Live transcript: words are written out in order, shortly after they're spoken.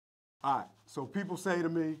All right, so people say to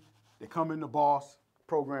me, they come in the B.O.S.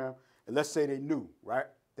 program, and let's say they new, right?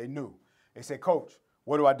 They new. They say, Coach,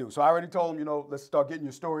 what do I do? So I already told them, you know, let's start getting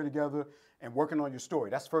your story together and working on your story.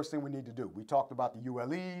 That's the first thing we need to do. We talked about the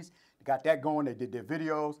ULEs, they got that going, they did their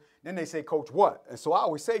videos. Then they say, Coach, what? And so I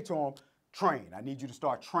always say to them, train. I need you to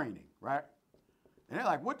start training, right? And they're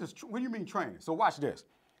like, what do you mean training? So watch this.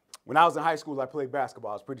 When I was in high school, I played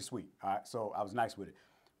basketball. I was pretty sweet, all right? So I was nice with it.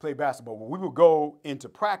 Played basketball. Well, we would go into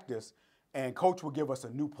practice, and coach would give us a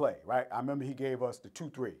new play, right? I remember he gave us the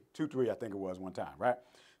 2-3. 2-3, I think it was one time, right?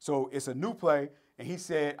 So it's a new play, and he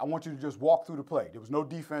said, I want you to just walk through the play. There was no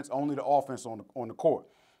defense, only the offense on the court.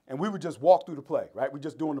 And we would just walk through the play, right? We're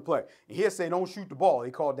just doing the play. And he'd say, don't shoot the ball.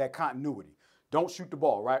 He called that continuity. Don't shoot the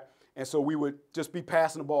ball, right? And so we would just be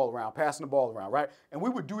passing the ball around, right? And we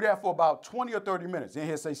would do that for about 20 or 30 minutes. Then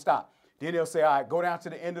he'll say, stop. Then they'll say, all right, go down to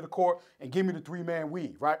the end of the court and give me the 3-man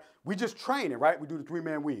weave, right? We just train it, right? We do the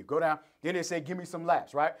 3-man weave. Go down. Then they say, give me some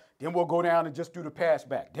laps, right? Then we'll go down and just do the pass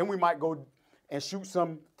back. Then we might go and shoot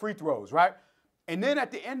some free throws, right? And then at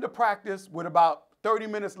the end of practice, with about 30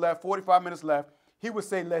 minutes left, 45 minutes left, he would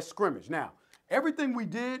say, let's scrimmage. Now, everything we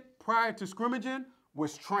did prior to scrimmaging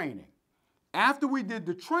was training. After we did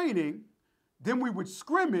the training, then we would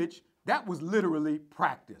scrimmage. That was literally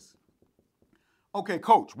practice. Okay,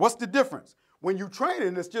 coach, what's the difference? When you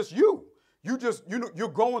training, it's just you. You're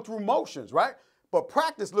going through motions, right? But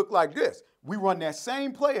practice looked like this. We run that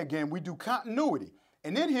same play again. We do continuity.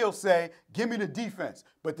 And then he'll say, give me the defense.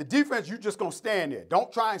 But the defense, you're just going to stand there.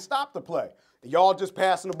 Don't try and stop the play. Y'all just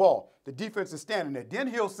passing the ball. The defense is standing there. Then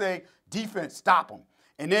he'll say, defense, stop them.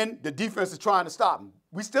 And then the defense is trying to stop them.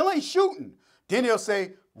 We still ain't shooting. Then he'll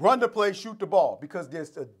say, run the play, shoot the ball, because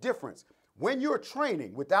there's a difference. When you're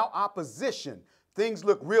training without opposition, things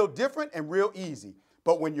look real different and real easy.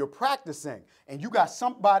 But when you're practicing and you got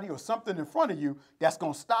somebody or something in front of you that's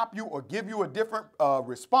going to stop you or give you a different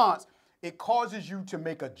response, it causes you to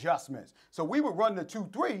make adjustments. So we would run the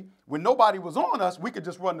 2-3. When nobody was on us, we could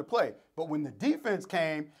just run the play. But when the defense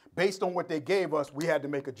came, based on what they gave us, we had to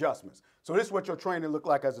make adjustments. So this is what your training looked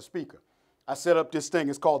like as a speaker. I set up this thing.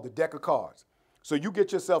 It's called the deck of cards. So you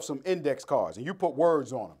get yourself some index cards, and you put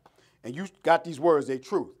words on them. And you got these words, they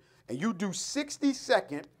truth. And you do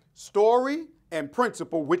 60-second story and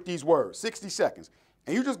principle with these words, 60 seconds.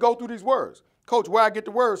 And you just go through these words. Coach, where I get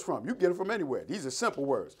the words from? You get them from anywhere. These are simple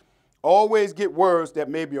words. Always get words that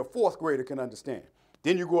maybe a 4th grader can understand.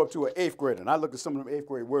 Then you go up to an 8th grader, and I look at some of them 8th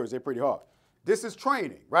grade words, they're pretty hard. This is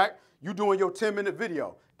training, right? You doing your 10-minute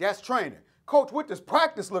video. That's training. Coach, what does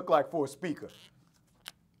practice look like for a speaker?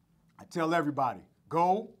 I tell everybody,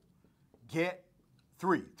 go get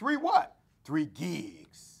 3. 3 what? 3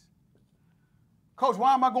 gigs. Coach,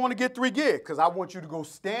 why am I going to get 3 gigs? Because I want you to go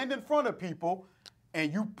stand in front of people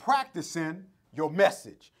and you practicing your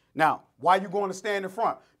message. Now, why are you going to stand in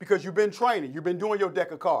front? Because you've been training. You've been doing your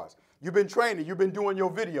deck of cards. You've been training. You've been doing your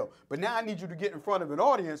video. But now I need you to get in front of an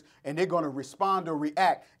audience, and they're going to respond or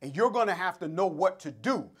react. And you're going to have to know what to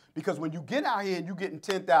do. Because when you get out here and you're getting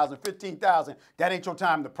 10,000, 15,000, that ain't your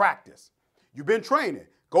time to practice. You've been training.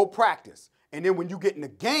 Go practice. And then when you get in the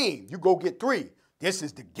game, you go get 3. This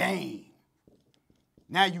is the game.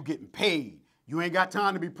 Now you're getting paid. You ain't got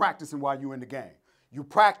time to be practicing while you're in the game. You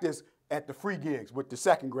practice at the free gigs with the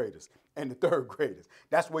 2nd graders and the 3rd graders.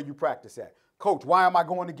 That's where you practice at. Coach, why am I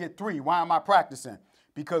going to get 3? Why am I practicing?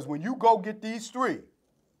 Because when you go get these 3,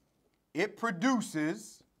 it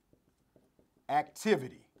produces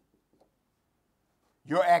activity.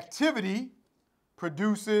 Your activity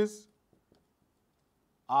produces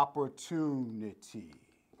opportunity.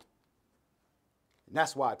 And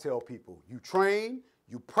that's why I tell people, you train,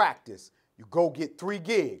 you practice, you go get 3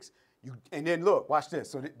 gigs. And then look, watch this.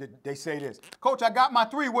 So they say this. Coach, I got my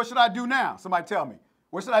 3. What should I do now? Somebody tell me.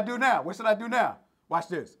 What should I do now? What should I do now? Watch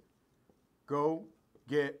this. Go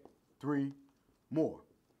get 3 more.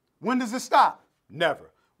 When does it stop?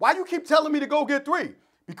 Never. Why do you keep telling me to go get 3?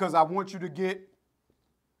 Because I want you to get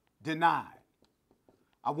denied.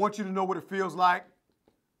 I want you to know what it feels like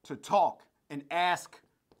to talk and ask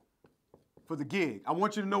for the gig. I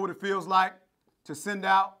want you to know what it feels like to send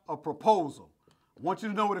out a proposal. I want you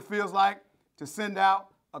to know what it feels like to send out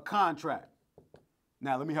a contract.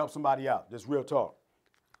 Now, let me help somebody out. Just real talk.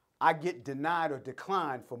 I get denied or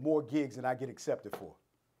declined for more gigs than I get accepted for.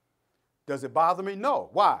 Does it bother me? No.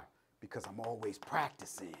 Why? Because I'm always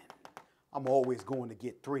practicing. I'm always going to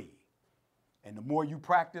get 3. And the more you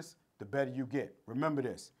practice, the better you get. Remember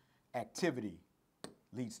this, activity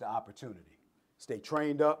leads to opportunity. Stay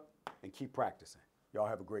trained up and keep practicing. Y'all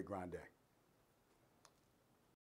have a great grind day.